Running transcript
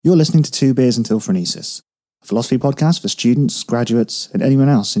You're listening to Two Beers Until Phronesis, a philosophy podcast for students, graduates, and anyone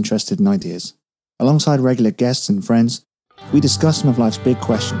else interested in ideas. Alongside regular guests and friends, we discuss some of life's big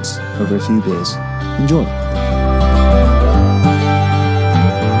questions over a few beers. Enjoy.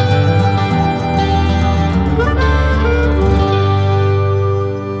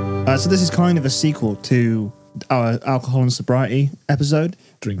 So this is kind of a sequel to our alcohol and sobriety episode.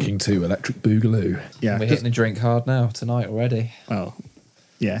 Drinking to Electric Boogaloo. Yeah, We're hitting the drink hard now tonight already. well,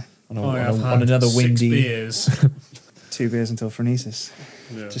 yeah, On had another 6 windy. beers. 2 beers until Phronesis.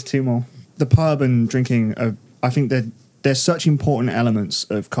 Yeah. Just 2 more. The pub and drinking, I think they're such important elements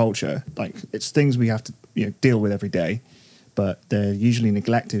of culture. Like, it's things we have to deal with every day, but they're usually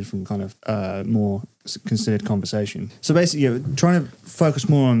neglected from kind of more considered conversation. So basically, trying to focus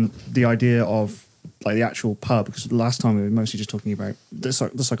more on the idea of like the actual pub, because last time we were mostly just talking about the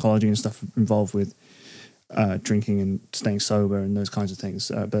psychology and stuff involved with drinking and staying sober and those kinds of things.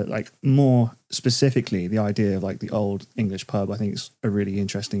 But like more specifically, the idea of like the old English pub, I think is a really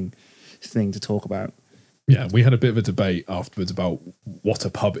interesting thing to talk about. Yeah, we had a bit of a debate afterwards about what a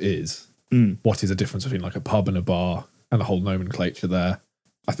pub is. What is the difference between like a pub and a bar and the whole nomenclature there?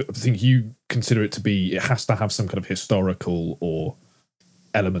 I think you consider it to be, it has to have some kind of historical or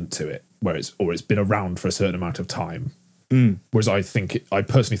element to it, where it's been around for a certain amount of time. Whereas I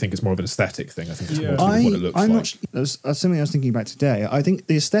personally think it's more of an aesthetic thing. I think it's more to do with what it looks like. That's something I was thinking about today. I think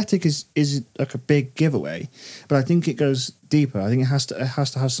the aesthetic is like a big giveaway, but I think it goes deeper. I think it has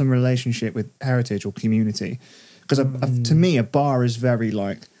to have some relationship with heritage or community, because to me a bar is very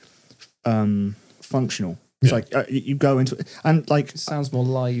like functional. It's like you go into it and like It sounds more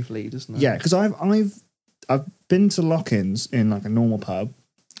lively, doesn't it? yeah, because I've been to lock-ins in like a normal pub,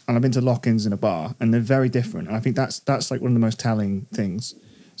 and I've been to lock-ins in a bar, and they're very different. And I think that's like one of the most telling things.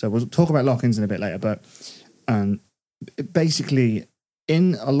 So we'll talk about lock-ins in a bit later, but basically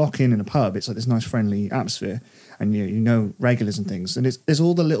in a lock-in in a pub, it's like this nice friendly atmosphere, and you know regulars and things, and there's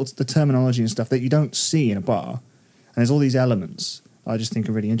all the terminology and stuff that you don't see in a bar, and there's all these elements I just think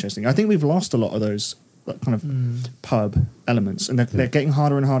are really interesting. I think we've lost a lot of those kind of pub elements, and they're getting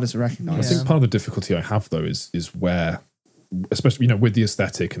harder and harder to recognise. I think part of the difficulty I have though is where, especially with the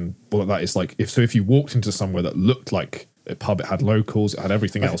aesthetic and all of that, is like if you walked into somewhere that looked like a pub, it had locals, it had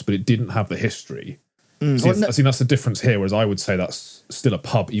everything else, but it didn't have the history. I think that's the difference here. Whereas I would say that's still a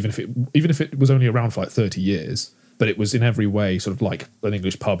pub, even if it was only around for like 30 years, but it was in every way sort of like an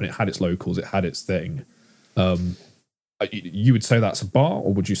English pub, and it had its locals, it had its thing. You would say that's a bar,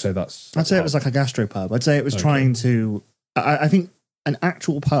 or would you say that's? I'd say it was like a gastropub. I'd say it was trying to. I think an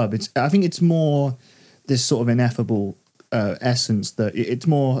actual pub. I think it's more this sort of ineffable essence that it's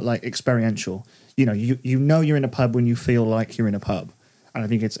more like experiential. You know you're in a pub when you feel like you're in a pub, and I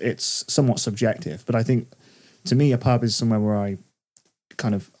think it's somewhat subjective. But I think to me a pub is somewhere where I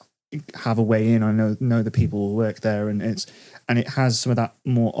kind of have a way in. I know the people who work there, and it has some of that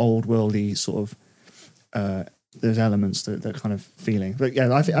more old worldy sort of. Those elements, that kind of feeling. But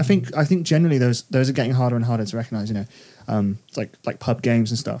yeah, I think generally those are getting harder and harder to recognise. It's like pub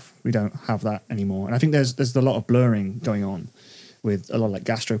games and stuff. We don't have that anymore, and I think there's a lot of blurring going on with a lot of like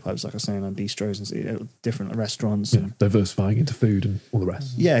gastropubs, like I was saying, and bistros and different restaurants, and diversifying into food and all the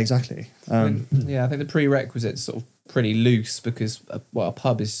rest. Yeah, exactly. I think the prerequisite's sort of pretty loose, because a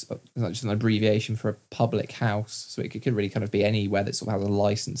pub is not just an abbreviation for a public house, so it could really kind of be anywhere that sort of has a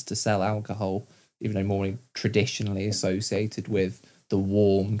license to sell alcohol, even though more traditionally associated with the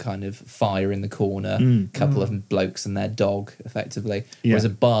warm kind of fire in the corner, couple of blokes and their dog, effectively. Yeah. Whereas a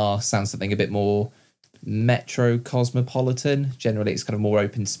bar sounds something a bit more metro cosmopolitan. Generally, it's kind of more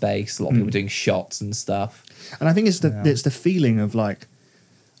open space. A lot of people doing shots and stuff. And I think it's the feeling of like,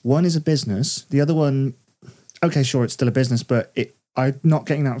 one is a business, the other one, okay, sure, it's still a business, but I'm not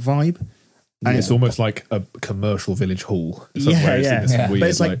getting that vibe. And it's almost like a commercial village hall. Yeah. Weird, but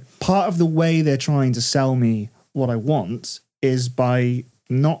it's like part of the way they're trying to sell me what I want is by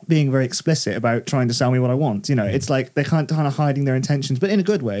not being very explicit about trying to sell me what I want. It's like they're kind of hiding their intentions, but in a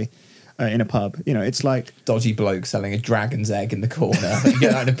good way. In a pub, it's like dodgy bloke selling a dragon's egg in the corner. You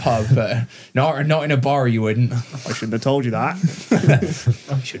get that in a pub, but not in a bar. You wouldn't. I shouldn't have told you that.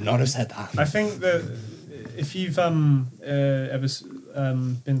 I should not have said that. I think that if you've ever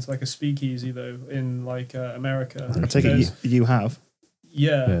been to like a speakeasy though in like America, I take it you have.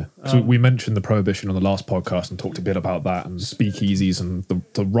 Yeah. So we mentioned the prohibition on the last podcast and talked a bit about that and speakeasies and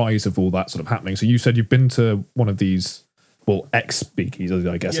the rise of all that sort of happening. So you said you've been to one of these, well, ex-speakeasies,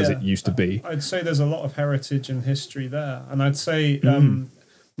 I guess, as it used to be. I'd say there's a lot of heritage and history there. And I'd say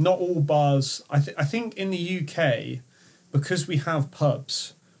not all bars... I think in the UK, because we have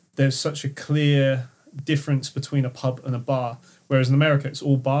pubs, there's such a clear difference between a pub and a bar. whereas in America it's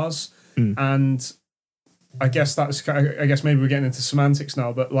all bars. And I guess maybe we're getting into semantics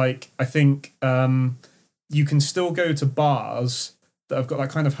now, but like I think you can still go to bars that have got that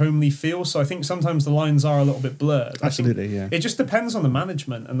kind of homely feel. So I think sometimes the lines are a little bit blurred. Absolutely, yeah. It just depends on the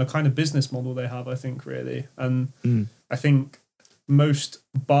management and the kind of business model they have, I think, really. And I think most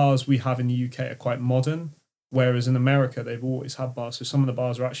bars we have in the UK are quite modern, whereas in America they've always had bars. So some of the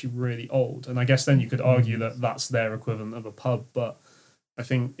bars are actually really old. And I guess then you could argue that that's their equivalent of a pub, but I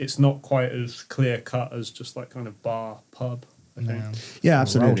think it's not quite as clear cut as just like kind of bar pub, I think. Yeah,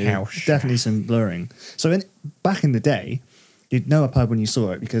 absolutely. Roadhouse. Definitely some blurring. So back in the day, you'd know a pub when you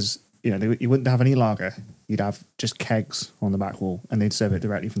saw it because you wouldn't have any lager. You'd have just kegs on the back wall, and they'd serve it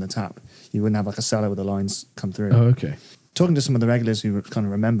directly from the tap. You wouldn't have like a cellar where the lines come through. Oh, okay. Talking to some of the regulars who kind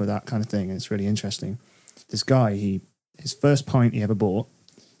of remember that kind of thing, and it's really interesting. This guy, his first pint he ever bought,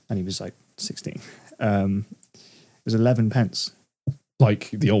 and he was like 16. It was 11 pence.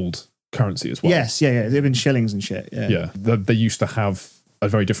 Like the old currency as well. Yes, yeah. They've been shillings and shit. Yeah, Yeah. They used to have a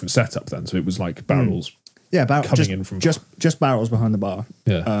very different setup then. So it was like barrels. Yeah, in from just barrels behind the bar.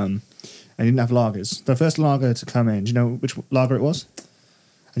 Yeah. And you didn't have lagers. The first lager to come in, do you know which lager it was?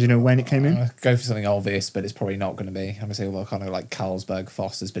 And do you know when it came in? Go for something obvious, but it's probably not going to be. I'm going to say, well, kind of like Carlsberg,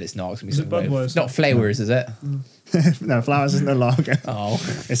 Foster's, but it's not. It's going to be something weird. Budweiser? Not Flowers, is it? No, Flowers isn't a lager. Oh.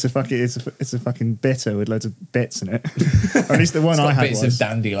 It's a fucking bitter with loads of bits in it. Or at least the one It's I got had bits was. of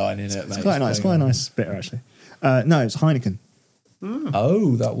dandelion in it, mate. It's quite nice. Quite a nice bitter actually. No, it's Heineken.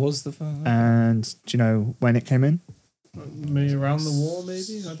 Oh, that was the first. And do you know when it came in? Maybe around the war,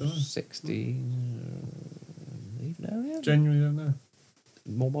 maybe? I don't know. 60. Even earlier? Genuinely don't know.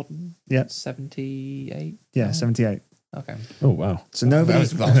 More modern? Yeah. 78? Yeah, 78. Okay. Oh, wow. So nobody.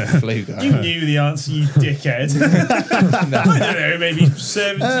 That was flu guy. You knew the answer, you dickhead. I don't know, maybe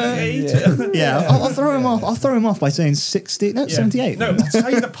 78. Yeah, I'll throw him off. I'll throw him off by saying 60. No, Yeah. 78. No, I'll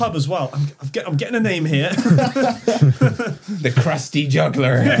tell you the pub as well. I'm getting a name here. The crusty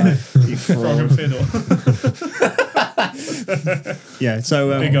juggler. You Frog and fraud. fiddle. Yeah.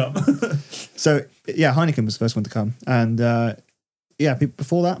 So Big up. So yeah, Heineken was the first one to come, and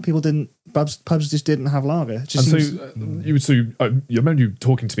before that, people didn't. Pubs just didn't have lager. It just And seems- you remember you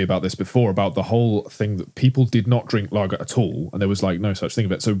talking to me about this before, about the whole thing that people did not drink lager at all, and there was like no such thing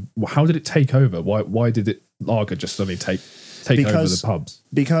of it. So how did it take over? Why did lager just suddenly take over the pubs?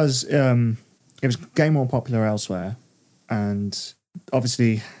 because it was getting more popular elsewhere, and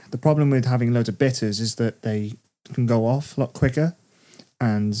obviously the problem with having loads of bitters is that they can go off a lot quicker,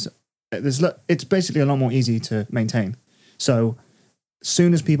 and it's basically a lot more easy to maintain. So as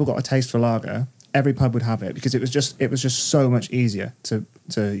soon as people got a taste for lager, every pub would have it because it was just so much easier to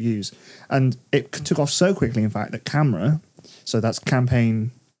use, and it took off so quickly. In fact, that CAMRA, so that's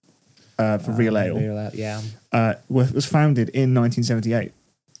Campaign for Real Ale, was founded in 1978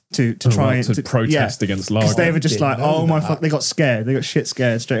 to try to protest against lager. because they were just Didn't like, know oh my that. fuck, they got scared, they got shit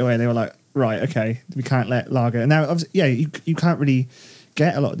scared straight away. They were like, right, okay, we can't let lager. And now, obviously, you can't really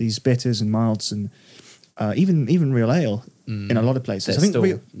get a lot of these bitters and milds and even real ale in a lot of places. There's I think still-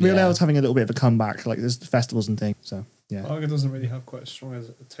 real yeah. ale's having a little bit of a comeback. Like there's festivals and things. So yeah, Lager doesn't really have quite as strong as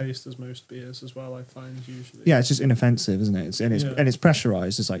a taste as most beers as well, I find, usually. yeah, it's just inoffensive, isn't it? It's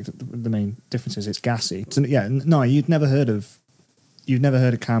pressurized. It's like the main difference is it's gassy. So, yeah, no, you've never heard of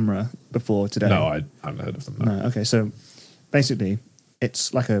CAMRA before today. No, I haven't heard of them. No. No, okay, so basically,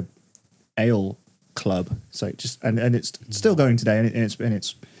 it's like a ale club. So and it's still going today, and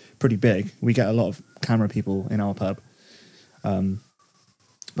it's pretty big. We get a lot of CAMRA people in our pub,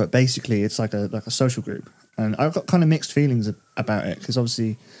 but basically, it's like a social group, and I've got kind of mixed feelings about it because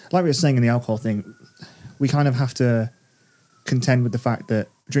obviously, like we were saying in the alcohol thing, we kind of have to contend with the fact that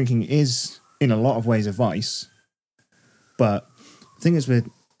drinking is in a lot of ways a vice, but the thing is with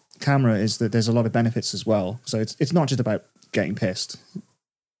CAMRA is that there's a lot of benefits as well. So it's not just about getting pissed.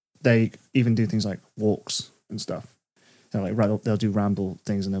 They even do things like walks and stuff. They'll do ramble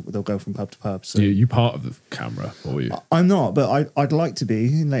things and they'll go from pub to pub. So You part of the camera, or were you? I'm not, but I'd like to be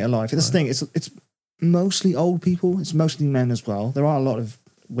in later life. That's the thing. It's mostly old people. It's mostly men as well. There are a lot of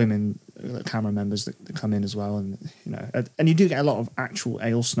women CAMRA members that come in as well, and and you do get a lot of actual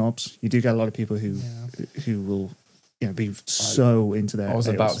ale snobs. You do get a lot of people who will be so into their. I was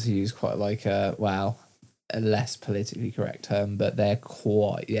ales. about to use quite like a less politically correct term, but they're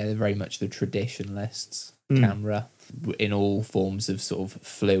very much the traditionalists. CAMRA in all forms of sort of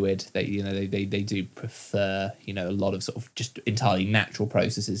fluid. They do prefer a lot of sort of just entirely natural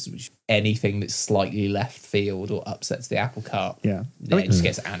processes, which anything that's slightly left field or upsets the apple cart, Yeah, it just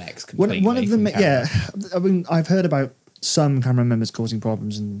gets annexed completely. one of them, from CAMRA. I mean, I've heard about some CAMRA members causing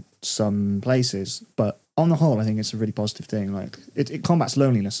problems in some places, but on the whole, I think it's a really positive thing. Like it combats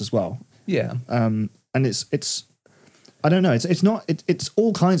loneliness as well. Yeah. And it's I don't know. It's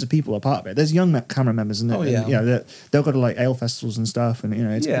all kinds of people are part of it. There's young camera members, and Oh, yeah. they'll go to like ale festivals and stuff, and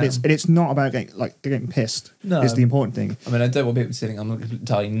it's not about getting pissed. No. It's the important thing. I mean, I don't want people to think I'm not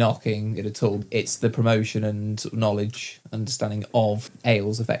entirely knocking it at all. It's the promotion and sort of knowledge, understanding of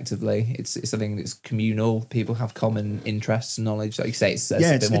ales. Effectively, it's something that's communal. People have common interests and knowledge. Like you say, it's a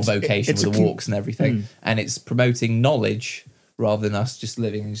bit more vocational with the walks and everything, and it's promoting knowledge rather than us just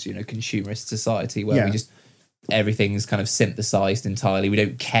living as consumerist society where we just. Everything's kind of synthesized entirely. We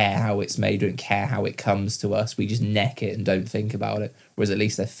don't care how it's made. We don't care how it comes to us. We just neck it and don't think about it. Whereas at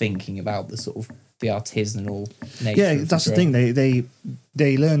least they're thinking about the sort of the artisanal nature. Yeah, that's the thing. They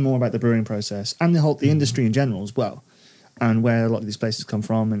learn more about the brewing process and the industry in general as well, and where a lot of these places come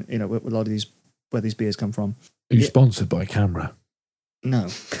from, and where a lot of where these beers come from. Are you sponsored by Camera? No.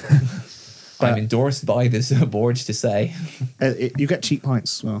 I'm endorsed by this board to say. You get cheap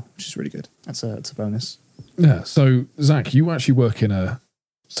pints as well, which is really good. That's a bonus. Yeah. So, Zach, you actually work in a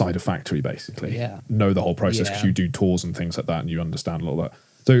cider factory, basically. Yeah. Know the whole process because Yeah. you do tours and things like that, and you understand a lot of that.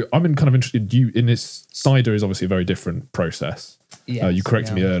 So, I'm kind of interested. You in this cider is obviously a very different process. Yes, You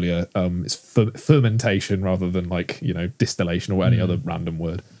corrected me earlier. It's fermentation rather than distillation or any other random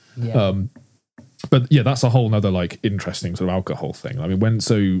word. Yeah. But yeah, that's a whole nother interesting sort of alcohol thing. I mean,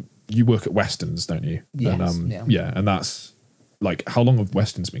 so you work at Weston's, don't you? Yes, And, and that's how long have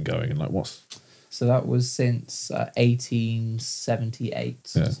Weston's been going, and what's? So that was since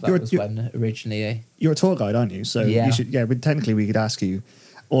 1878. Yeah. So that was when originally. You're a tour guide, aren't you? So Yeah. you should. Yeah, but technically we could ask you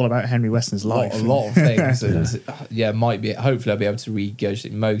all about Henry Weston's life. A lot of things. Might be. Hopefully, I'll be able to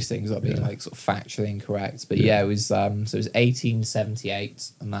regurgitate most things without being sort of factually incorrect. But it was. So it was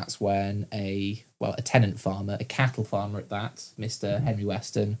 1878, and that's when a tenant farmer, a cattle farmer at that, Mr. Henry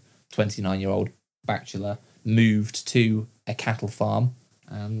Weston, 29-year-old bachelor, moved to a cattle farm,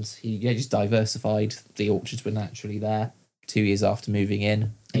 and he just diversified. The orchards were naturally there. 2 years after moving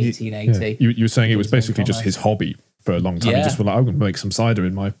in, 1880. Yeah. You were saying it was He was basically in just his hobby for a long time. He Yeah. just was I'm going to make some cider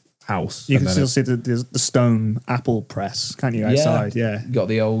in my house. You and can then still see the stone apple press, can't you, outside? Yeah. Got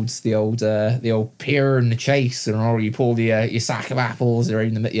the old pier and the chase, and or you pull your sack of apples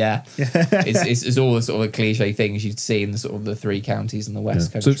around the it's all the sort of cliche things you'd see in the sort of the three counties in the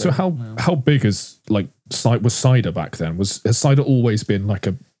West Country. So how big is was cider back then? Has cider always been a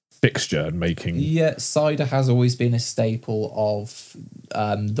fixture in making? Yeah, cider has always been a staple of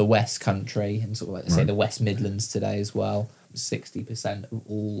the West Country and sort of say the West Midlands today as well. 60% of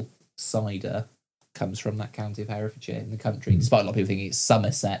all cider comes from that county of Herefordshire in the country, despite a lot of people thinking it's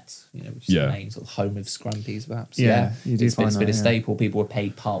Somerset, which is the main sort of home of scrumpies, perhaps. You do it's find been a that, staple. People were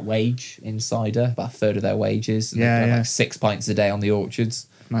paid part wage in cider, about a third of their wages. And Yeah, they had yeah. 6 pints a day on the orchards.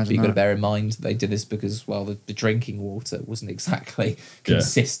 Imagine But you've got to that. bear in mind they did this because, the drinking water wasn't exactly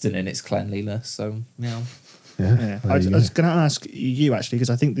consistent in its cleanliness. So, Yeah. I was going to ask you actually,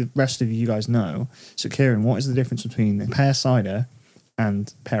 because I think the rest of you guys know. So, Kieran, what is the difference between pear cider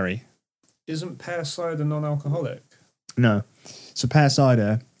and perry? Isn't pear cider non-alcoholic? No. So, pear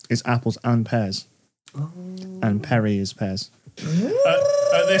cider is apples and pears, and perry is pears.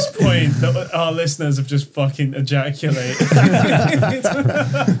 At this point, our listeners have just fucking ejaculated.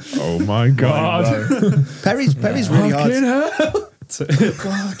 Oh my god! Perry's really hard.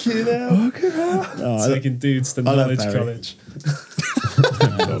 Fucking hell. Taking dudes to I love knowledge Perry. college.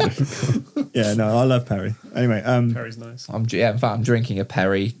 Yeah, no, I love perry. Anyway, Perry's nice. in fact, I'm drinking a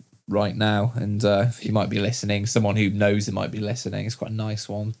Perry right now, and you might be listening. Someone who knows it might be listening. It's quite a nice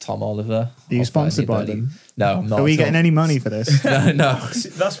one. Tom Oliver. Are you of, sponsored by Nibali. them? No, I'm not. Are we at getting all. any money for this? No.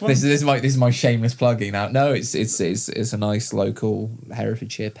 That's one. This is my shameless plugging now. No, it's a nice local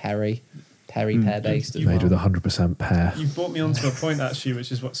Herefordshire Perry pear based as Made well. with 100% pear. You brought me onto a point actually,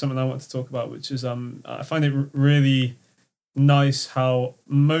 which is something I want to talk about, which is I find it really nice how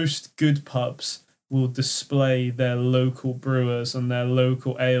most good pubs will display their local brewers and their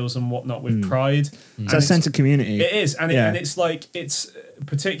local ales and whatnot with pride. It's a sense of community. It is, and it's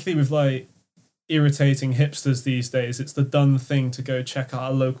particularly with irritating hipsters these days. It's the done thing to go check out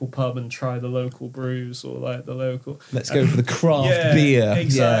a local pub and try the local brews or the local. Let's go for the craft beer.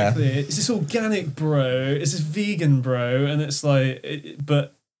 Exactly. Yeah. It's this organic bro. It's this vegan bro, and it's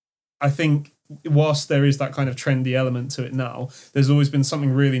but I think whilst there is that kind of trendy element to it now, there's always been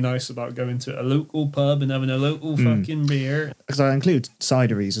something really nice about going to a local pub and having a local fucking beer. Because I include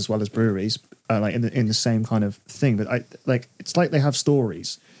cideries as well as breweries, in the same kind of thing. But it's like they have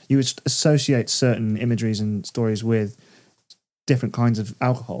stories. You would associate certain imageries and stories with different kinds of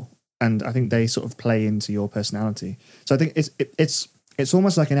alcohol, and I think they sort of play into your personality. So I think it's it's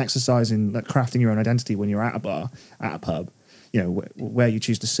almost like an exercise in like crafting your own identity when you're at a bar, at a pub. You know, where you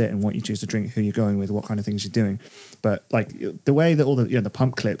choose to sit and what you choose to drink, who you're going with, what kind of things you're doing. But like the way that all the the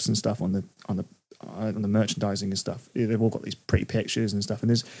pump clips and stuff on the merchandising and stuff, they've all got these pretty pictures and stuff. And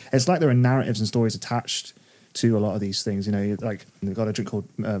it's like there are narratives and stories attached to a lot of these things. You know, like they've got a drink called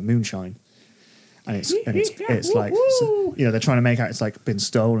Moonshine. And it's like, they're trying to make out it's like been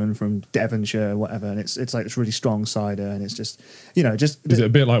stolen from Devonshire or whatever, and it's like this really strong cider, and it's just is it a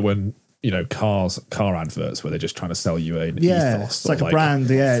bit like when car adverts where they're just trying to sell you an ethos? It's like a brand.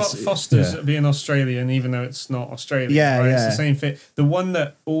 Foster's being Australian, even though it's not Australian. It's the same thing. The one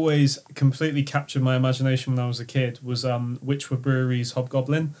that always completely captured my imagination when I was a kid was Witchwood Brewery's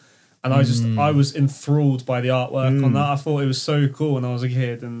Hobgoblin. And I was enthralled by the artwork on that. I thought it was so cool when I was a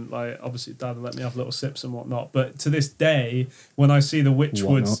kid, and like obviously Dad would let me have little sips and whatnot. But to this day, when I see the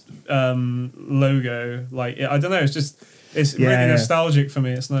Witchwood logo, like I don't know, it's really nostalgic for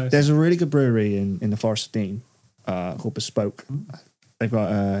me. It's nice. There's a really good brewery in the Forest of Dean called Bespoke. They've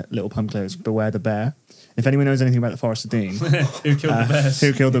got little pump clips. Beware the Bear. If anyone knows anything about the Forest of Dean, who killed the bears?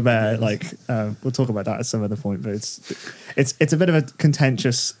 Who killed the bear? Like we'll talk about that at some other point. But it's a bit of a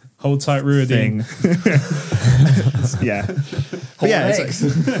contentious. Hold tight, Ruidine. Yeah. But yeah.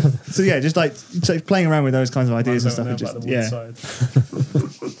 So yeah, just like playing around with those kinds of ideas and stuff.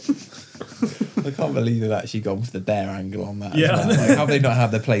 I can't believe they've actually gone for the bear angle on that. Yeah. As well. Like, have they not had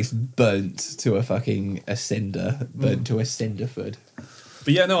the place burnt to a cinder foot?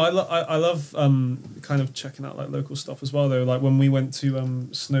 But yeah, no, I love kind of checking out like local stuff as well though. Like when we went to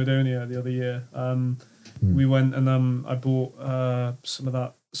Snowdonia the other year, we went and I bought some of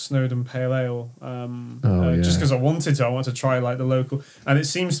that Snowdon Pale Ale just because I wanted to try like the local, and it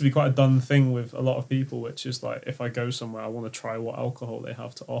seems to be quite a done thing with a lot of people, which is like if I go somewhere I want to try what alcohol they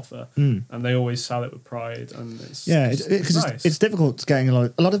have to offer, and they always sell it with pride, and it's nice. It's difficult getting a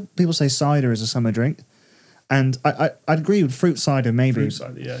lot of people say cider is a summer drink, and I'd agree with fruit cider maybe,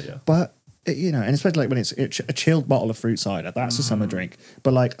 but and especially like when it's a chilled bottle of fruit cider, that's a summer drink.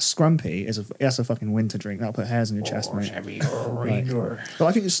 But like Scrumpy that's a fucking winter drink. That'll put hairs in your chest, mate. But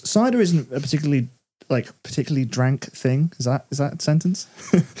I think cider isn't a particularly drank thing. Is that a sentence?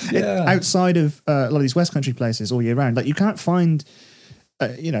 Yeah. Outside of a lot of these West Country places all year round, like you can't find,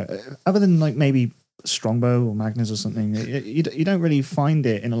 other than like maybe Strongbow or Magners or something, you don't really find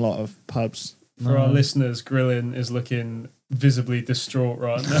it in a lot of pubs. For our listeners, Grillin is looking visibly distraught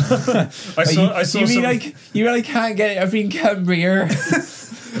right now. You really can't get it up in Cumbria.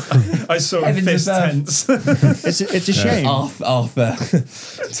 I saw him fist tense. It's a shame. Arthur,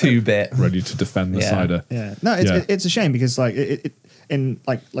 2-bit, ready to defend the cider. Yeah, no, it's a shame because like it in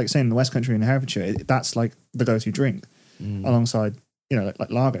like saying in the West Country in Herefordshire, that's like the go-to drink alongside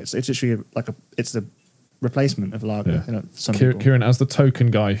like lager. It's literally it's the replacement of lager. Yeah. Kieran, as the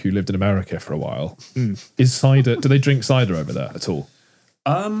token guy who lived in America for a while, is cider? Do they drink cider over there at all?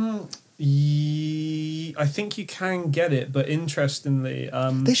 I think you can get it, but interestingly,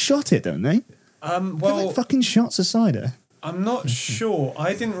 they shot it, don't they? Like fucking shots of cider. I'm not sure.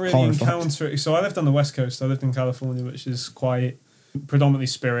 I didn't really encounter it. So I lived on the West Coast. I lived in California, which is quite predominantly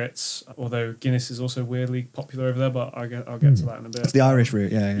spirits, although Guinness is also weirdly popular over there, but I'll get to that in a bit. It's the Irish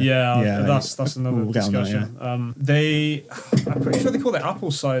route, that's another discussion. I'm pretty sure they call it apple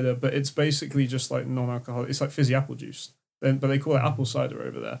cider, but it's basically just like non-alcoholic. It's like fizzy apple juice, but they call it apple cider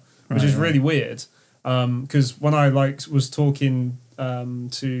over there, which is really weird. Because when I was talking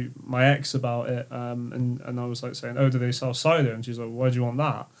to my ex about it, and I was like saying, "Oh, do they sell cider?" And she's like, "Why do you want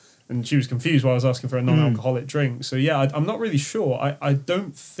that?" And she was confused while I was asking for a non-alcoholic drink. So yeah, I'm not really sure. I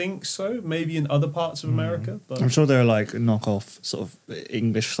don't think so. Maybe in other parts of America, but I'm sure there are like knockoff sort of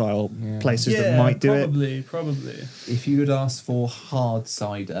English style places that might do it. Probably. If you had asked for hard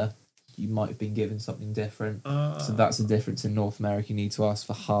cider, you might have been given something different. So that's the difference in North America. You need to ask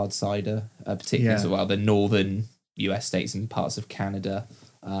for hard cider, particularly the northern US states and parts of Canada.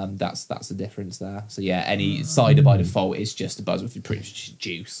 That's the difference there. So yeah, any cider by default is just a buzz with pretty much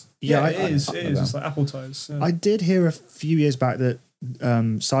juice. Yeah, it is. It's like apple ties. Yeah. I did hear a few years back that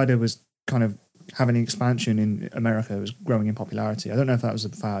cider was kind of having an expansion in America. It was growing in popularity. I don't know if that was a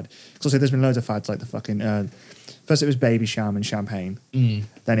fad. Because also there's been loads of fads like the fucking... first it was Baby Sham and champagne.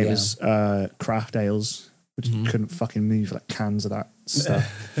 Then it was craft ales, which couldn't fucking move like cans of that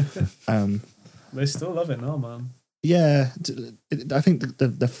stuff. They still love it now, man. Yeah, I think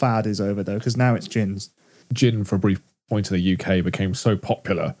the fad is over though, because now it's gins. Gin, for a brief point in the UK, became so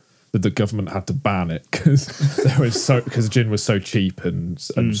popular that the government had to ban it because gin was so cheap and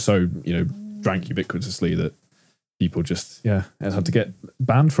so drank ubiquitously that people just it had to get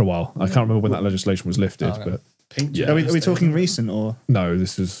banned for a while. I can't remember when that legislation was lifted, but Pink Yeah. gin Are we these days, talking isn't it? recent or? No,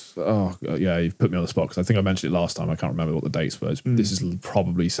 this is yeah, you've put me on the spot because I think I mentioned it last time. I can't remember what the dates were. This is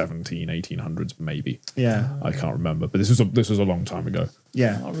probably 1800s maybe. Yeah, I can't remember, but this was a long time ago.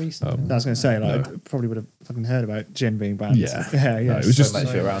 yeah. Not recent. I was going to say, like, No. I probably would have fucking heard about gin being banned. Yeah. yeah, yeah. No, it was So just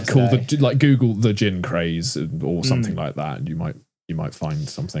much around call today. the Google the gin craze or something like that, and you might find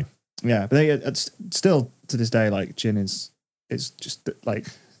something. Yeah, but it's still to this day, like gin is just like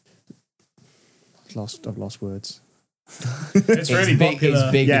I've lost words. It's really popular.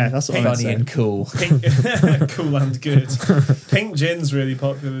 It's big Yeah, and that's what I meant funny to say. and cool. Pink, cool and good. Pink gin's really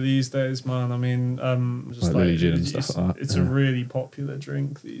popular these days, man. I mean, just Like like Lily gin and it's, stuff like that, it's a really popular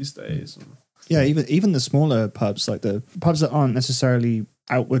drink these days. Yeah, even the smaller pubs, like the pubs that aren't necessarily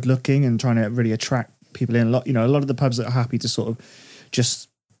outward looking and trying to really attract people in. A lot of the pubs that are happy to sort of just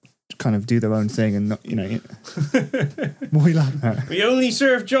kind of do their own thing and not, what are you laughing at? We only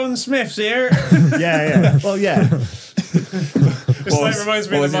serve John Smiths here. Yeah. Well, yeah. It's like reminds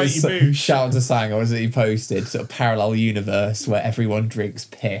me of the Mighty Boosh. Shout out to Sang, or was it he posted sort of parallel universe where everyone drinks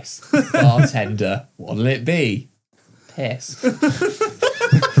piss. Bartender, what'll it be? Piss.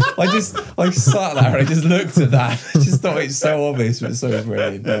 I sat there and I just looked at that. I just thought it's so obvious, but so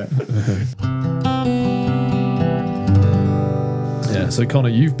brilliant. Yeah. So Connor,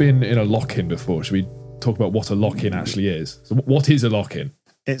 you've been in a lock-in before. Should we talk about what a lock-in actually is? So what is a lock-in?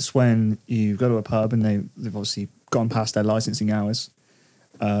 It's when you go to a pub and they've obviously gone past their licensing hours.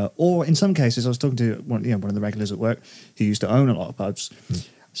 Or in some cases, I was talking to one of the regulars at work who used to own a lot of pubs.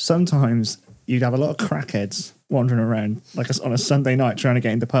 Sometimes you'd have a lot of crackheads wandering around like on a Sunday night trying to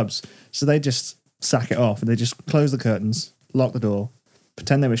get into pubs. So they just sack it off and they just close the curtains, lock the door,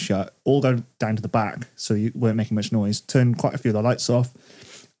 pretend they were shut, all go down to the back so you weren't making much noise, turn quite a few of the lights off.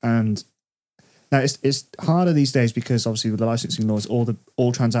 And now it's harder these days because obviously with the licensing laws,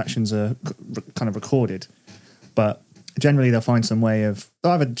 all transactions are kind of recorded. But generally they'll find some way of,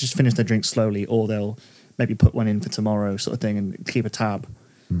 they'll either just finish their drink slowly or they'll maybe put one in for tomorrow sort of thing and keep a tab.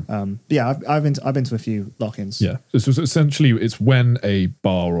 But yeah, I've been to a few lock-ins. Yeah. So essentially, it's when a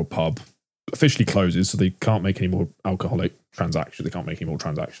bar or pub officially closes, so they can't make any more alcoholic transactions. They can't make any more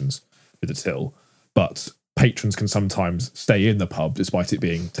transactions with the till. But patrons can sometimes stay in the pub despite it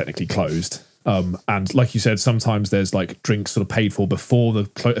being technically closed. And like you said, sometimes there's like drinks sort of paid for before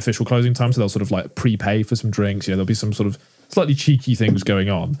the official closing time. So they'll sort of like prepay for some drinks. There'll be some sort of slightly cheeky things going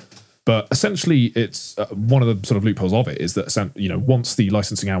on. But essentially, it's one of the sort of loopholes of it is that, once the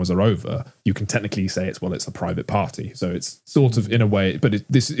licensing hours are over, you can technically say it's a private party. So it's sort of in a way, but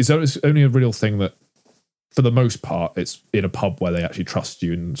this is only a real thing that, for the most part, it's in a pub where they actually trust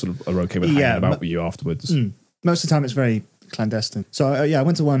you and sort of are okay with hanging about with you afterwards. Most of the time, it's very clandestine. So I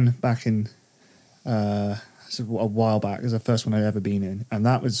went to one back in a while back. It was the first one I'd ever been in, and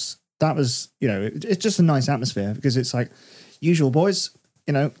that was it's just a nice atmosphere because it's like usual boys.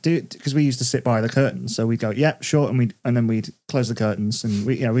 Because we used to sit by the curtains, so we'd go, "Yep, sure," and then we'd close the curtains, and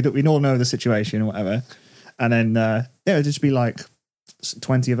we'd all know the situation or whatever, and then it'd just be like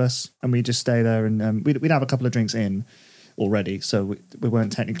 20 of us, and we'd just stay there, and we'd have a couple of drinks in already, so we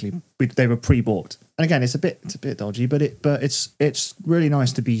weren't technically they were pre-bought, and again, it's a bit dodgy, but it's really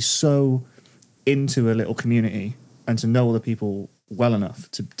nice to be so into a little community and to know all the people well enough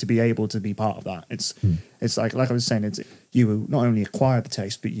to be able to be part of that. It's like I was saying, you not only acquire the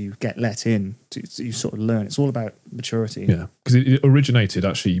taste, but you get let in to you sort of learn. It's all about maturity. Yeah, because it originated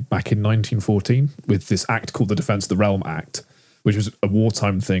actually back in 1914 with this act called the Defence of the Realm Act, which was a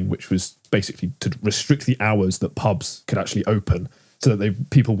wartime thing, which was basically to restrict the hours that pubs could actually open so that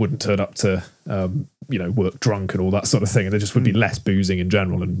people wouldn't turn up to work drunk and all that sort of thing, and there just would be less boozing in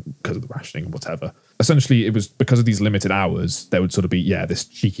general, and because of the rationing and whatever. Essentially, it was because of these limited hours, there would sort of be this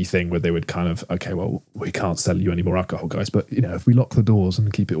cheeky thing where they would kind of, okay, well, we can't sell you any more alcohol, guys, but if we lock the doors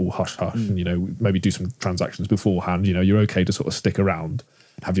and keep it all hush hush, and maybe do some transactions beforehand, you're okay to sort of stick around,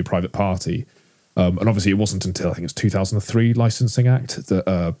 have your private party. And obviously, it wasn't until I think it's 2003 Licensing Act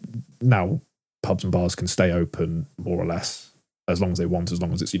that now pubs and bars can stay open more or less as long as they want, as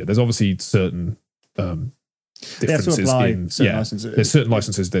long as it's there's obviously certain differences in licenses. There's certain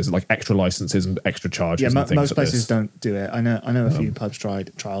licenses. There's like extra licenses and extra charges. and things most like places this. don't do it. I know a few pubs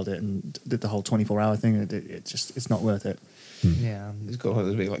trialed it and did the whole 24-hour thing. And it's not worth it. Yeah, it's got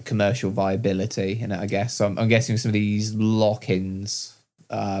a bit like commercial viability in it, I guess. So I'm guessing some of these lock-ins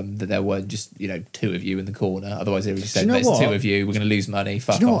that there weren't just two of you in the corner. Otherwise, they would just said, "There's two of you. We're going to lose money.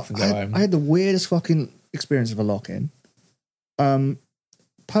 Fuck off and go home." I had the weirdest fucking experience of a lock-in.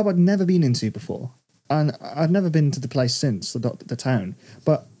 Pub I'd never been into before, and I'd never been to the place since the town.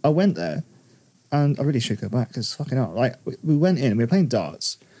 But I went there, and I really should go back because fucking hell. Like we went in and we were playing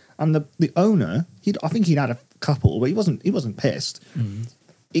darts, and the owner, I think he'd had couple, but he wasn't pissed.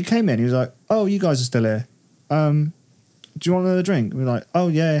 He came in. He was like, "Oh, you guys are still here. Do you want another drink?" And we're like, "Oh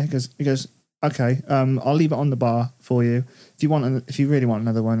yeah." He goes, "Okay. I'll leave it on the bar for you. If you really want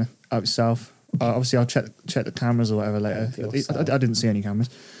another one out yourself, obviously I'll check the cameras or whatever later." I didn't see any cameras,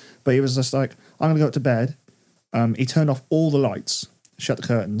 but he was just like, "I'm gonna go up to bed." He turned off all the lights, shut the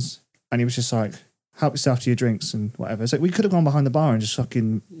curtains, and he was just like, "Help yourself to your drinks and whatever." So we could have gone behind the bar and just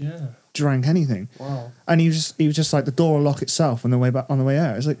fucking drank anything. Wow. And he was just like, the door will lock itself on the way back, on the way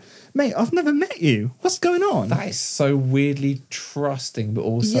out. It's like, mate, I've never met you. What's going on? That is so weirdly trusting, but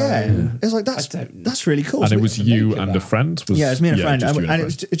also It's like I don't- that's really cool. And So it we- was you of and a that. friend. yeah, it was me and a friend, just you and it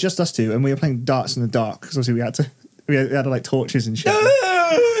was just us two, and we were playing darts in the dark because obviously we had like torches and shit.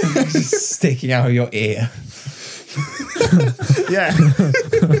 just sticking out of your ear. Yeah,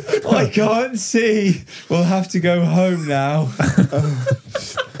 I can't see. We'll have to go home now.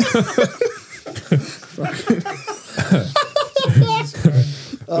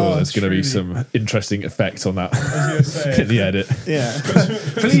 Oh, there's going to be truly. some interesting effect on that I was going to say, in the edit. yeah.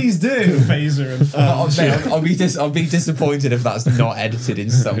 Please do. phaser and I'll be disappointed if that's not edited in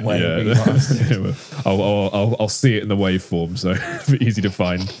some way. Yeah, I'll see it in the waveform, so it'll be easy to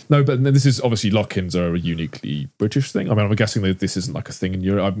find. No, but this is obviously lock-ins are a uniquely British thing. I mean, I'm guessing that this isn't like a thing in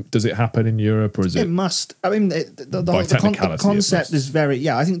Europe. Does it happen in Europe, or is It it? must. I mean, the technicality, it concept must. is very.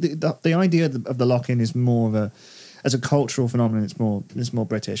 Yeah, I think the idea of the lock-in is more of a, as a cultural phenomenon. It's more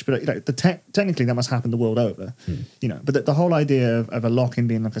British, but like technically that must happen the world over. You know, but the whole idea of a lock-in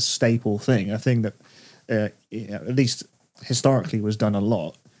being like a staple thing, a thing that at least historically was done a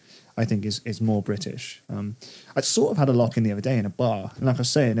lot, I think is more British. I sort of had a lock-in the other day in a bar, and like I was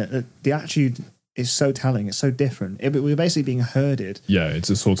saying, the attitude is so telling. It's so different. We were basically being herded. Yeah, it's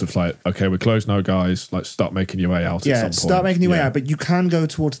a sort of like, okay, we're closed now, guys. Like, start making your way out. Yeah, at some start point. making your way Yeah. out, but you can go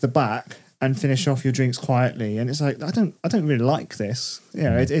towards the back and finish off your drinks quietly. And it's like, I don't really like this.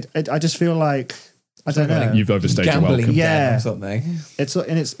 Yeah, I just feel like I don't know. You've overstayed your Gambling welcome. Yeah. or something.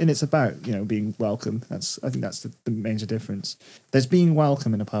 It's about being welcome. I think that's the major difference. There's being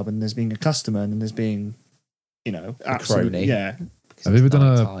welcome in a pub, and there's being a customer, and then there's being absolute, crony. yeah. Have you ever done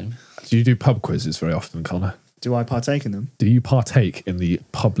a? Time. Do you do pub quizzes very often, Connor? Do I partake in them? Do you partake in the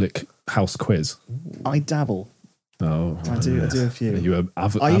public house quiz? I dabble. Oh, I do a few. Are you an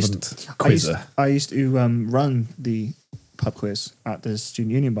avid I quizzer? used to run the pub quiz at the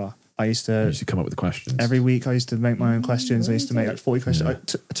student union bar. I used You to used to come up with the questions. every week. I used to make my own questions. I used to make like 40 questions.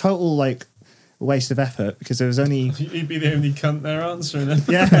 Yeah. A total like waste of effort because there was only you'd be the only cunt there answering it.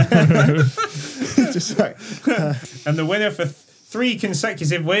 yeah. Just like, And the winner for 3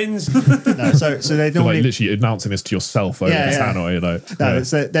 consecutive wins. no, so they You're normally like literally announcing this to yourself over Yeah, the yeah. tannoy, you know. no, Yeah.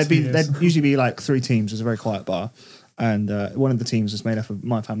 so there'd Yes. usually be like 3 teams. It was a very quiet bar, and one of the teams was made up of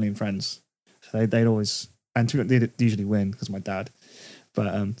my family and friends. So they'd always they'd usually win because of my dad. But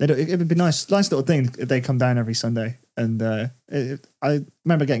it would be nice little thing if they come down every Sunday. And I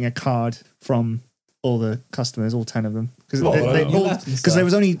remember getting a card from all the customers, all 10 of them, because Oh, wow.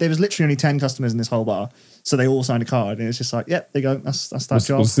 there was literally only 10 customers in this whole bar, so they all signed a card, and it's just like, yep, there you go, that's that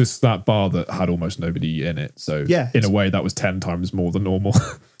job. Was this that bar that had almost nobody in it? So Yeah. in a way, that was 10 times more than normal.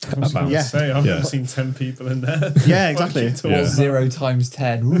 I was going to Yeah. say, I've Yeah. never seen 10 people in there. Yeah, exactly. Fucking Yeah. tall. 0 times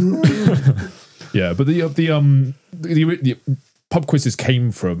 10. Yeah, but the pub quizzes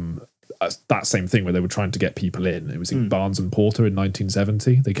came from that same thing where they were trying to get people in. It was in Barnes and Porter in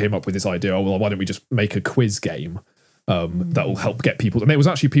 1970. They came up with this idea, oh, well, why don't we just make a quiz game that will help get people. And it was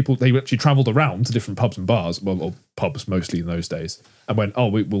actually they actually travelled around to different pubs and bars, well, or pubs mostly in those days, and went, oh,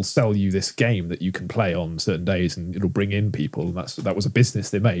 we'll sell you this game that you can play on certain days and it'll bring in people. And that was a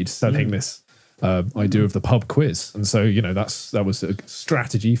business they made, selling this idea of the pub quiz. And so, that was a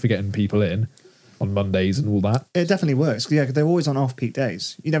strategy for getting people in on Mondays and all that. It definitely works. Yeah, 'cause they're always on off-peak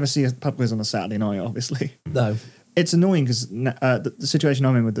days. You never see a pub quiz on a Saturday night, obviously. No. It's annoying because the situation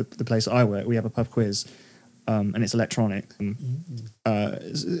I'm in with the place I work, we have a pub quiz, and it's electronic, and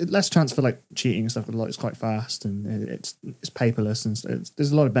it's less chance for like cheating and stuff. It's quite fast, and it's paperless, and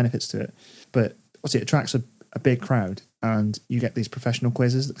there's a lot of benefits to it. But it attracts a big crowd, and you get these professional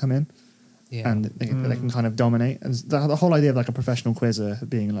quizzes that come in. Yeah. And they can kind of dominate. And the whole idea of like a professional quizzer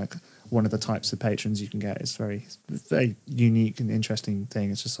being like one of the types of patrons you can get is very, very unique and interesting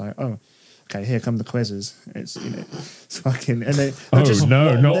thing. It's just like, oh, okay, here come the quizzes. It's it's fucking and they Oh just,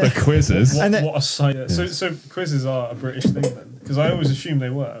 no, not the quizzes. What, And then- what a sight. So quizzes are a British thing then? Because I always assumed they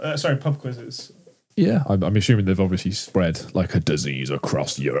were. Sorry, pub quizzes. Yeah, I'm assuming they've obviously spread like a disease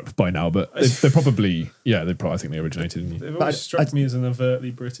across Europe by now, but they're probably, I think they originated in. They've But always struck me as an overtly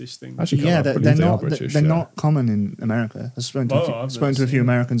British thing. Actually, yeah, I they're believe they are not British, they're yeah. not common in America. I've spoken to Oh, I've spoken never to a few seen them.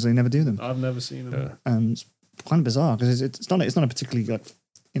 Americans. They never do them. I've never seen them. Yeah. kind of bizarre because it's not a particularly like,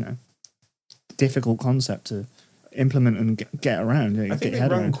 difficult concept to implement and get around. I think they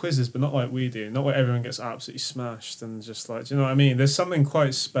run quizzes, but not like we do. Not where everyone gets absolutely smashed and just like, do you know what I mean? There's something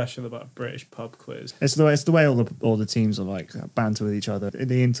quite special about a British pub quiz. It's the way all the teams are like banter with each other in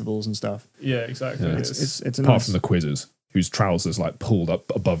the intervals and stuff. Yeah, exactly. Yeah. It's apart from the quizzes, whose trousers like pulled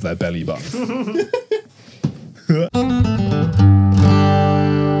up above their belly button.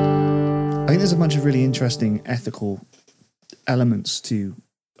 I think there's a bunch of really interesting ethical elements to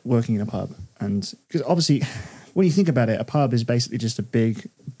working in a pub, and because obviously, when you think about it, a pub is basically just a big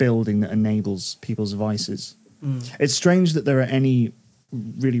building that enables people's vices. It's strange that there are any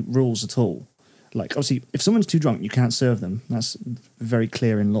really rules at all. Like, obviously, if someone's too drunk, you can't serve them. That's very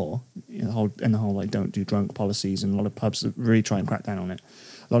clear in law. The whole like don't do drunk policies, and a lot of pubs really try and crack down on it.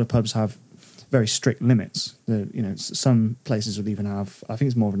 A lot of pubs have very strict limits. Some places will even have, I think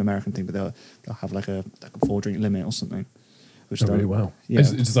it's more of an American thing, but they'll have like a 4-drink limit or something. Which really well. Yeah.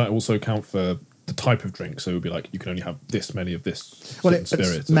 Does that also count for the type of drink? So it would be like you can only have this many of this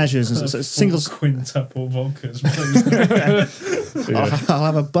spirit. Measures and so singles. Quintuple vodkas. I'll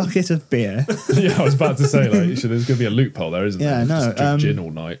have a bucket of beer. Yeah, I was about to say there's going to be a loophole there, isn't there? Yeah, no. Just drink gin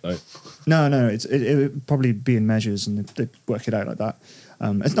all night. Like. No. It would probably be in measures, and they work it out like that.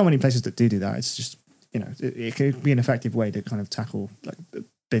 There's not many places that do that. It's just it could be an effective way to kind of tackle like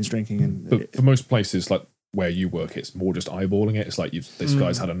binge drinking. And but for most places, like where you work, it's more just eyeballing it. It's like this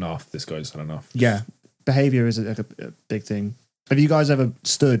guy's had enough. This guy's had enough. Yeah, behavior is a big thing. Have you guys ever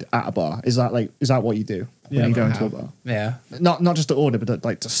stood at a bar? Is that what you do when you go into a bar? Yeah. Not just to order, but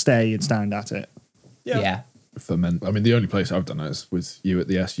like to stay and stand at it. Yeah. For men, I mean, the only place I've done that is with you at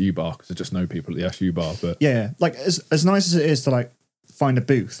the SU bar because I just know people at the SU bar. But yeah, like as nice as it is to like find a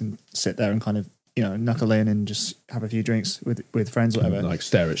booth and sit there and kind of knuckle in and just have a few drinks with friends or whatever. Like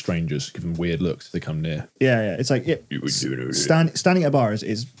stare at strangers, give them weird looks if they come near. Yeah. It's like standing at a bar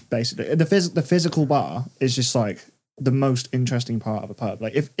is basically the physical bar is just like the most interesting part of a pub.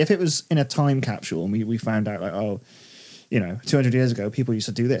 Like if it was in a time capsule and we found out like 200 years ago people used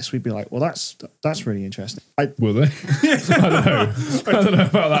to do this, we'd be like, well, that's really interesting. Will they? I don't know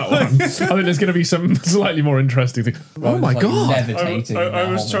about that one. I think there's going to be some slightly more interesting thing. Oh my god!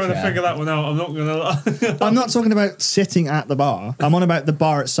 I was trying to figure that one out. I'm not going to lie. I'm not talking about sitting at the bar. I'm on about the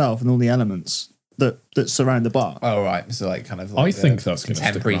bar itself and all the elements that surround the bar. Oh right, so like kind of like I think that's going to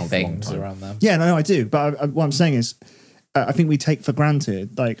stick contemporary around for a long things time. around them. Yeah, no, I do. But what I'm saying is, I think we take for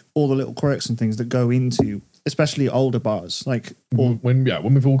granted like all the little quirks and things that go into, especially older bars. Like when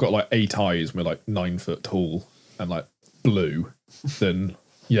we've all got like 8 eyes, and we're like 9 foot tall and like blue, then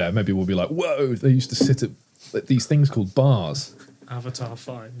maybe we'll be like, whoa, they used to sit at these things called bars. Avatar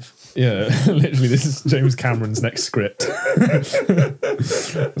 5. Yeah, literally, this is James Cameron's next script.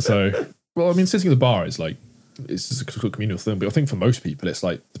 So, well, I mean, sitting at the bar is like, it's just a communal thing. But I think for most people, it's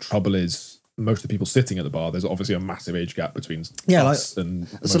like the trouble is most of the people sitting at the bar, there's obviously a massive age gap between us and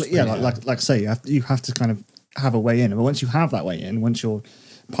most people. like I say, you have to kind of have a way in. But once you have that way in, once you're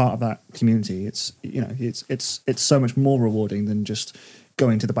part of that community, it's so much more rewarding than just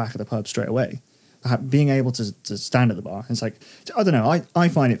going to the back of the pub straight away. Being able to stand at the bar, it's like, I don't know, I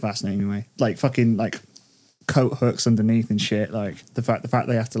find it fascinating anyway. Like fucking like coat hooks underneath and shit. Like the fact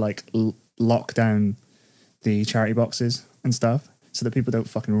they have to like lock down the charity boxes and stuff so that people don't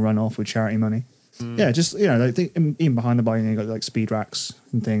fucking run off with charity money. Yeah, just like even behind the bar, you got like speed racks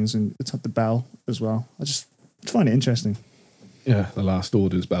and things, and it's at the bell as well. I just find it interesting. Yeah, the last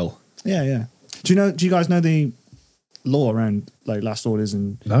orders bell. Yeah. Do you guys know the law around like last orders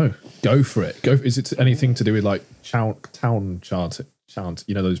and? No, go for it. Is it anything to do with like town chant?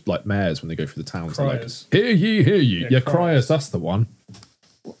 You know those like mayors when they go through the towns, Criers. like hear ye. Yeah, criers. That's the one.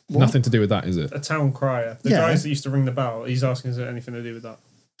 What? Nothing to do with that, is it? A town crier. The guys that used to ring the bell. He's asking, is there anything to do with that?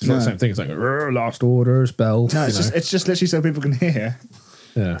 It's not the same thing. It's like last orders bell. No, it's just literally so people can hear.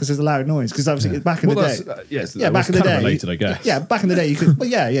 Yeah, because there's a loud noise. Because obviously back in the day, back in the day, related, I guess. Yeah, back in the day you could. Well,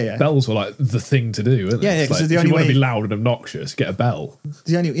 yeah. Bells were like the thing to do, weren't they? Yeah, because like, the if only you want way to be loud and obnoxious, get a bell.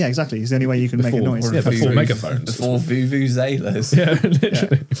 Exactly. It's the only way you can make a noise. Yeah, before megaphones, before vuvuzelas. Yeah,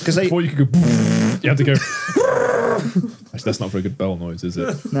 literally. Because before you could go, you had to go. Actually, that's not a very good bell noise, is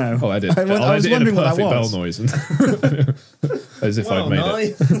it? No. Oh, I did. I was wondering what that was. Bell noise. As if I'd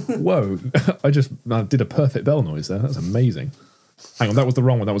made it. Whoa! I did a perfect bell noise there. That's amazing. Hang on, that was the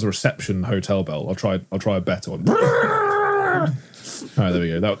wrong one. That was a reception hotel bell. I'll try a better one. All right, there we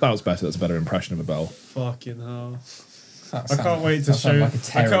go. That was better. That's a better impression of a bell. Fucking hell. I can't wait to show. I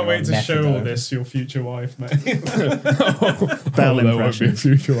can't wait to show all this to your future wife, mate. Bell there won't be a impression.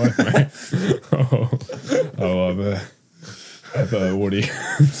 future wife, mate. I've already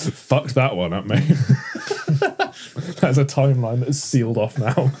fucked that one up, mate. That's a timeline that's sealed off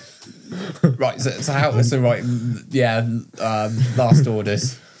now. Right, so how? So right, yeah. Last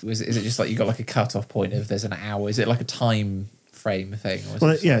orders. Is it just like you got like a cut-off point if there's an hour? Is it like a time frame thing? Or is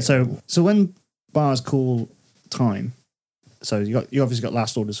Well, it just yeah. like- So when bars call time, so you obviously got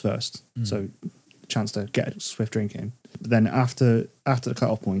last orders first, so chance to get a swift drink in. But then after the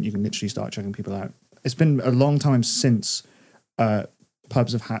cut-off point, you can literally start checking people out. It's been a long time since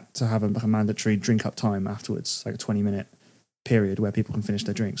pubs have had to have a mandatory drink up time afterwards, like a 20-minute period where people can finish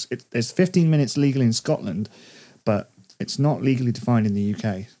their drinks. There's 15 minutes legal in Scotland, but it's not legally defined in the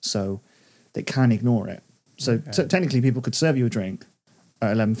UK, so they can ignore it. So technically, people could serve you a drink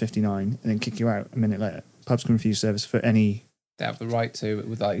at 11:59 and then kick you out a minute later. Pubs can refuse service for any. they have the right to,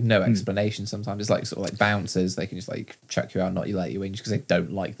 with like no explanation. Sometimes it's like sort of like bouncers. They can just like chuck you out, not you let you in, just because they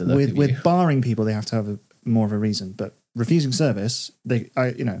don't like the look of you. With barring people, they have to have more of a reason. But refusing service, say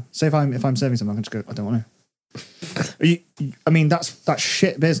if I'm serving someone, I can just go, I don't want to. I mean, that's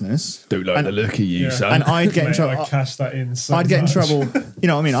shit business. Don't like the look of you, son. And I'd get in Mate, trouble. I cash that in. So I'd get in much. trouble. You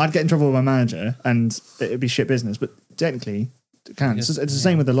know what I mean? I'd get in trouble with my manager, and it'd be shit business. But technically, it can. It's the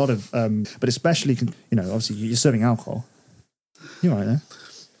same with a lot of, but especially, obviously, you're serving alcohol. You're right there.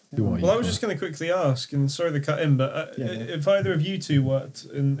 Well, I was just going to quickly ask, and sorry to cut in, but if either of you two worked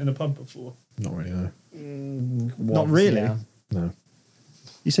in a pub before? Not really, no. Not really. Yeah. No.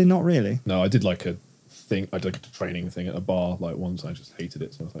 You say not really? No, I did like a thing. I did like a training thing at a bar like once. I just hated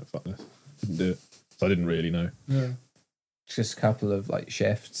it, so I was like, "Fuck this!" Didn't do it. So I didn't really know. Yeah. Just a couple of like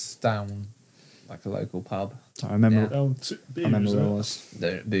shifts down, like a local pub. So I remember. Down to I remember where I beers, was.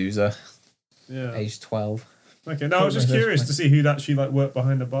 The boozer, yeah. aged 12. Okay, no, I was just curious to see who'd actually like worked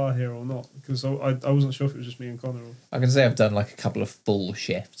behind the bar here or not, because I wasn't sure if it was just me and Connor. Or... I can say I've done like a couple of full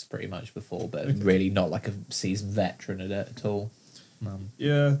shifts pretty much before, but really not like a seasoned veteran at it at all.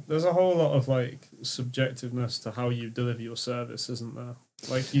 Yeah, there's a whole lot of like subjectiveness to how you deliver your service, isn't there?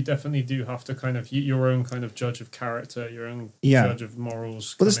 Like you definitely do have to kind of your own kind of judge of character, your own judge of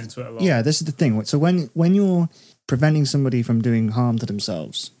morals come into it a lot. Yeah, this is the thing. So when you're preventing somebody from doing harm to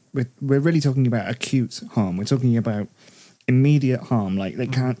themselves, we're really talking about acute harm. We're talking about immediate harm, like they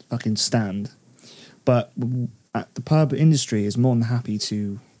can't fucking stand. But the pub industry is more than happy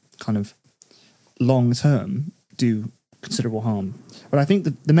to kind of long term do considerable harm. But I think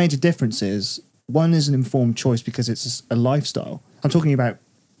the major difference is one is an informed choice because it's a lifestyle. I'm talking about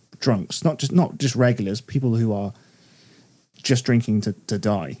drunks, not just regulars, people who are just drinking to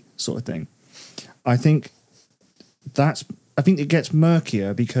die, sort of thing. I think it gets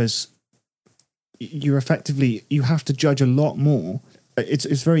murkier because you have to judge a lot more.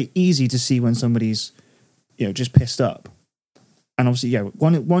 It's very easy to see when somebody's just pissed up, and obviously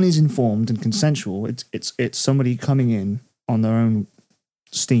one is informed and consensual. It's somebody coming in on their own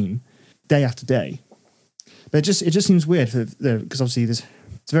steam day after day, but it just seems weird because obviously there's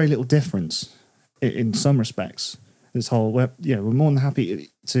very little difference in some respects. This whole we're more than happy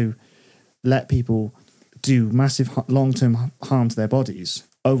to let people do massive long-term harm to their bodies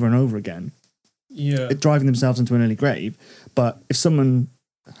over and over again, driving themselves into an early grave. But if someone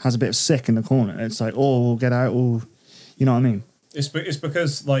has a bit of sick in the corner, it's like, oh, get out, or you know what I mean? It's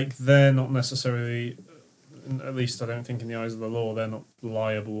because like they're not necessarily, at least I don't think in the eyes of the law, they're not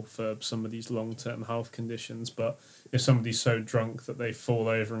liable for somebody's long-term health conditions. But if somebody's so drunk that they fall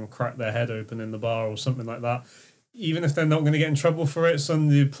over and crack their head open in the bar or something like that, even if they're not going to get in trouble for it,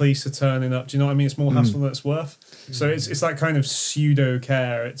 suddenly the police are turning up. Do you know what I mean? It's more hassle than it's worth. So it's that kind of pseudo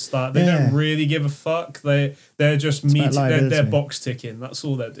care. It's that they don't really give a fuck. They're just they're box ticking. That's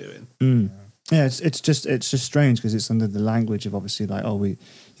all they're doing. Yeah, it's just strange because it's under the language of obviously like, oh, we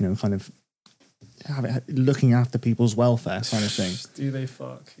kind of have it looking after people's welfare kind of thing. Do they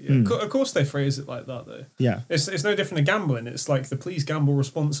fuck? Yeah. Of course they phrase it like that though. Yeah. It's no different to gambling. It's like the please gamble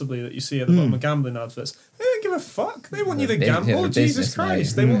responsibly that you see at the bottom of gambling adverts. They don't give a fuck. They want you to gamble. Jesus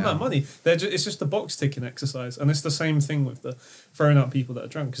Christ. They want that money. It's just a box ticking exercise. And it's the same thing with the throwing out people that are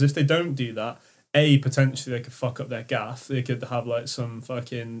drunk. Because if they don't do that, potentially they could fuck up their gaff. They could have like some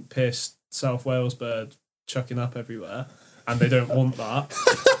fucking pissed South Wales bird chucking up everywhere. And they don't want that.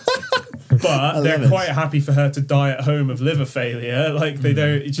 But they're quite happy for her to die at home of liver failure. Like they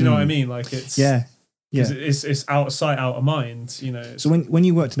don't. Do you know what I mean? Like it's it's out of sight, out of mind. So when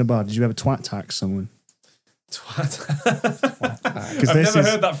you worked in a bar, did you ever twat tax someone? Twat. I've never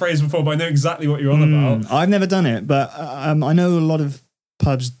heard that phrase before, but I know exactly what you're on about. I've never done it, but I know a lot of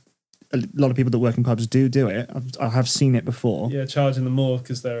pubs. A lot of people that work in pubs do it. I have seen it before. Yeah, charging them more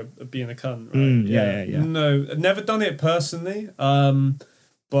because they're being a cunt, right? Yeah. No, I've never done it personally.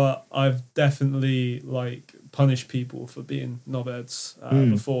 But I've definitely like punished people for being knobheads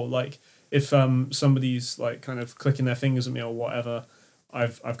before. Like if somebody's like kind of clicking their fingers at me or whatever,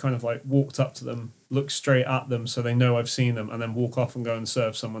 I've kind of like walked up to them, looked straight at them so they know I've seen them, and then walk off and go and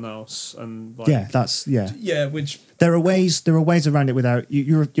serve someone else. And like, which there are ways around it without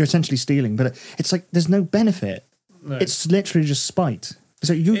you're essentially stealing, but it's like there's no benefit. no. It's literally just spite.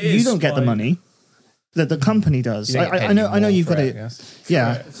 So you is don't get the spite. money. The company does. You don't get I know paid you've more got for to. I guess.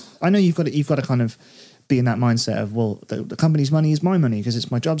 Yeah, Correct. I know you've got to kind of be in that mindset of, well, the company's money is my money because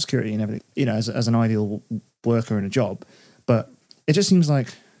it's my job security and everything. You know, as an ideal worker in a job, but it just seems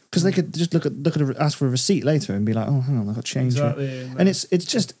like because they could just ask for a receipt later and be like, oh, hang on, I've got change. Here. Exactly. And it's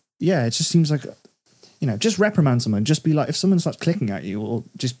just it just seems like, you know, just reprimand someone. Just be like, if someone starts clicking at you or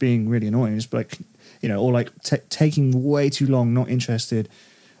just being really annoying, just be like, you know, or like taking way too long, not interested.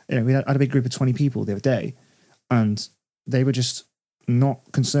 You know, we had a big group of 20 people the other day, and they were just not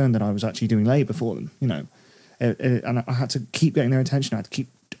concerned that I was actually doing labour for them. You know, and I had to keep getting their attention.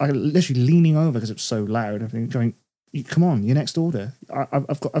 I literally leaning over because it was so loud. I've been going, come on, your next order.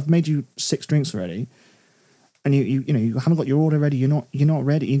 I've made you 6 drinks already, and you haven't got your order ready. You're not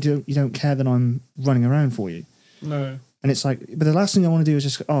ready. You don't care that I'm running around for you. No. And it's like, but the last thing I want to do is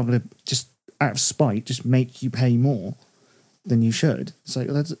just I'm gonna just out of spite just make you pay more than you should. It's like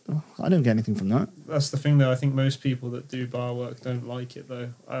I don't get anything from that. That's the thing, though. I think most people that do bar work don't like it, though.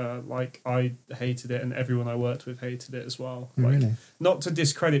 Like, I hated it, and everyone I worked with hated it as well. Like, Really? not to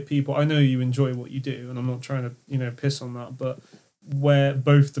discredit people. I know you enjoy what you do, and I'm not trying to, piss on that. But where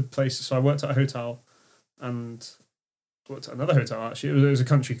both the places, so I worked at a hotel, and worked at another hotel. Actually, it was a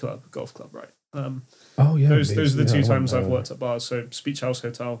country club, golf club, right? Oh yeah, Those are the yeah, two I times went I've there. worked at bars. So Speech House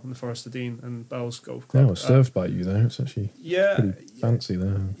Hotel in the Forest of Dean and Bell's Golf Yeah, Club. I was served by you there. It's actually pretty fancy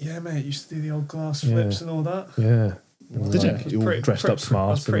there. Yeah, mate. I used to do the old glass Yeah. flips and all that. Yeah. Did you? Like, all dressed up smart.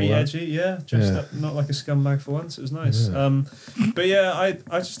 I was pretty edgy, yeah. Dressed up, not like a scumbag for once. It was nice. Yeah. But yeah,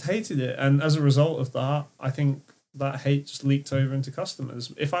 I just hated it, and as a result of that, I think that hate just leaked over into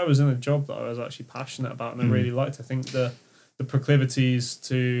customers. If I was in a job that I was actually passionate about and I really liked, I think the proclivities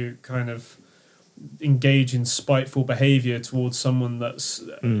to kind of engage in spiteful behaviour towards someone that's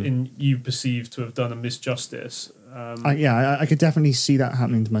you perceive to have done a misjustice. I could definitely see that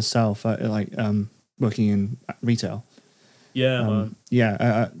happening to myself. Working in retail. Yeah, man.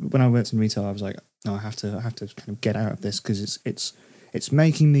 When I worked in retail, I was like, no, I have to kind of get out of this because it's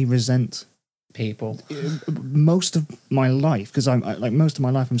making me resent People. most of my life, because most of my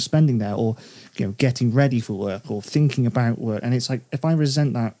life I'm spending there, or getting ready for work or thinking about work, and it's like if I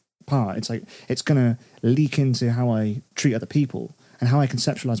resent that part, it's like it's gonna leak into how I treat other people and how I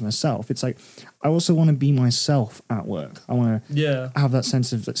conceptualize myself. It's like I also want to be myself at work. I want to have that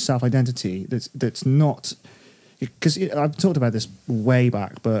sense of self identity that's not, because I've talked about this way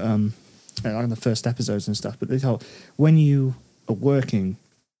back, but on the first episodes and stuff. But they tell when you are working,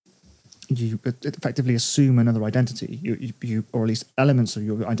 you effectively assume another identity. You or at least elements of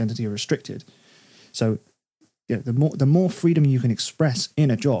your identity are restricted. So, the more freedom you can express in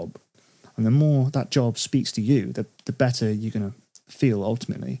a job, and the more that job speaks to you, the better you're gonna feel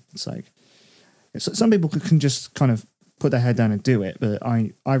ultimately. It's like some people can just kind of put their head down and do it, but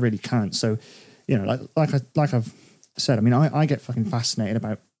I really can't. So, like I've said, I mean, I get fucking fascinated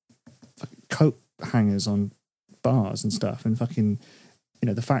about fucking coat hangers on bars and stuff, and fucking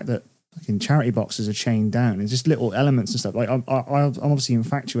the fact that fucking charity boxes are chained down and just little elements and stuff. Like I'm obviously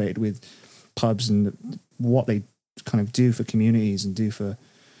infatuated with pubs and what they kind of do for communities and do for.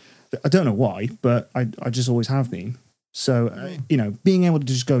 I don't know why, but I just always have been. So being able to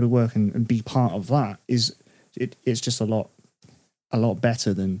just go to work and be part of that it's just a lot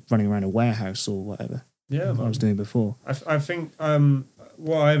better than running around a warehouse or whatever. Yeah, I was doing before. I think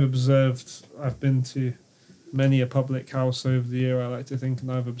what I've observed, I've been to many a public house over the year, I like to think,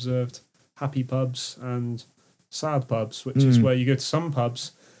 and I've observed happy pubs and sad pubs, which is where you go to some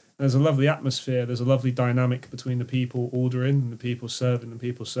pubs, there's a lovely atmosphere, there's a lovely dynamic between the people ordering and the people serving. The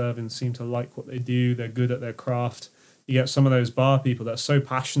people serving seem to like what they do, they're good at their craft. You get some of those bar people that are so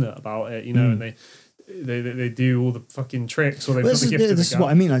passionate about it, and they do all the fucking tricks, or they've got the gift of the This is gab. what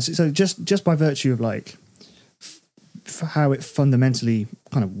I mean. Like, so just by virtue of like for how it fundamentally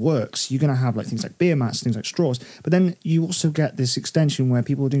kind of works, you're going to have like things like beer mats, things like straws, but then you also get this extension where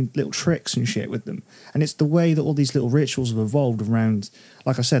people are doing little tricks and shit with them, and it's the way that all these little rituals have evolved around,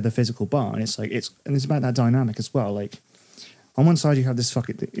 like I said, the physical bar, and it's about that dynamic as well. Like on one side you have this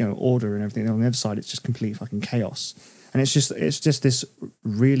fucking order and everything, and on the other side it's just complete fucking chaos. And it's just this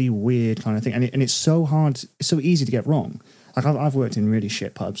really weird kind of thing, and it's so hard, it's so easy to get wrong. Like I've worked in really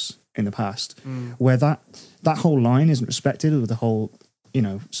shit pubs in the past, where that whole line isn't respected, with the whole,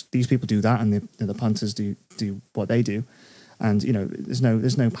 these people do that, and the punters do what they do. and there's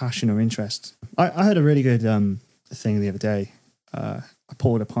no passion or interest. I heard a really good thing the other day. I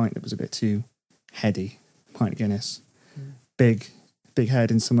poured a pint that was a bit too heady, pint of Guinness, big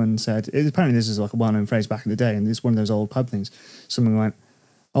head, and someone said, apparently this is like a well-known phrase back in the day, and it's one of those old pub things. Someone went,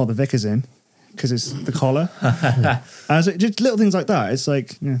 "Oh, the vicar's in," because it's the collar. I was like, just little things like that. It's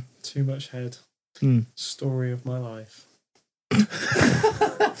like, yeah. Too much head. Story of my life.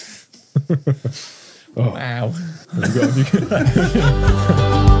 Oh. Wow. Have you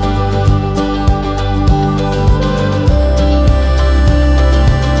got-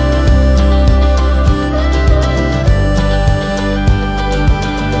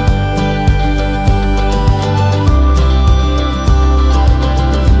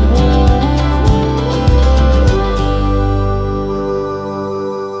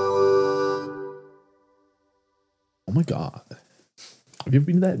 Oh my god. Have you ever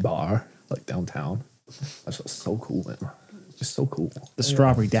been to that bar, like downtown? That's just so cool, man. It's just so cool. The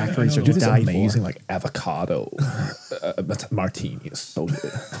strawberry daiquiris are Dude, to this die amazing for. like avocado martini. It's so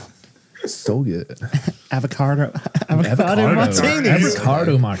good. So good. Avocado martinis.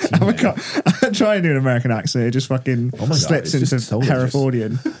 Avocado martini. I'm trying to do an American accent. It just fucking Oh my God, slips it's into just so delicious.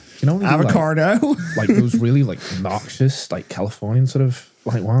 Herefordian. You know, when you do, Avocado. like those really like noxious, like Californian sort of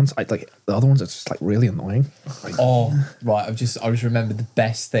like ones. I like the other ones are just like really annoying. Like, Oh, right. I just remembered the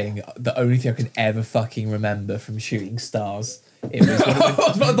best thing, the only thing I can ever fucking remember from Shooting Stars. It was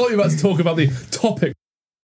I thought you were about to talk about the topic.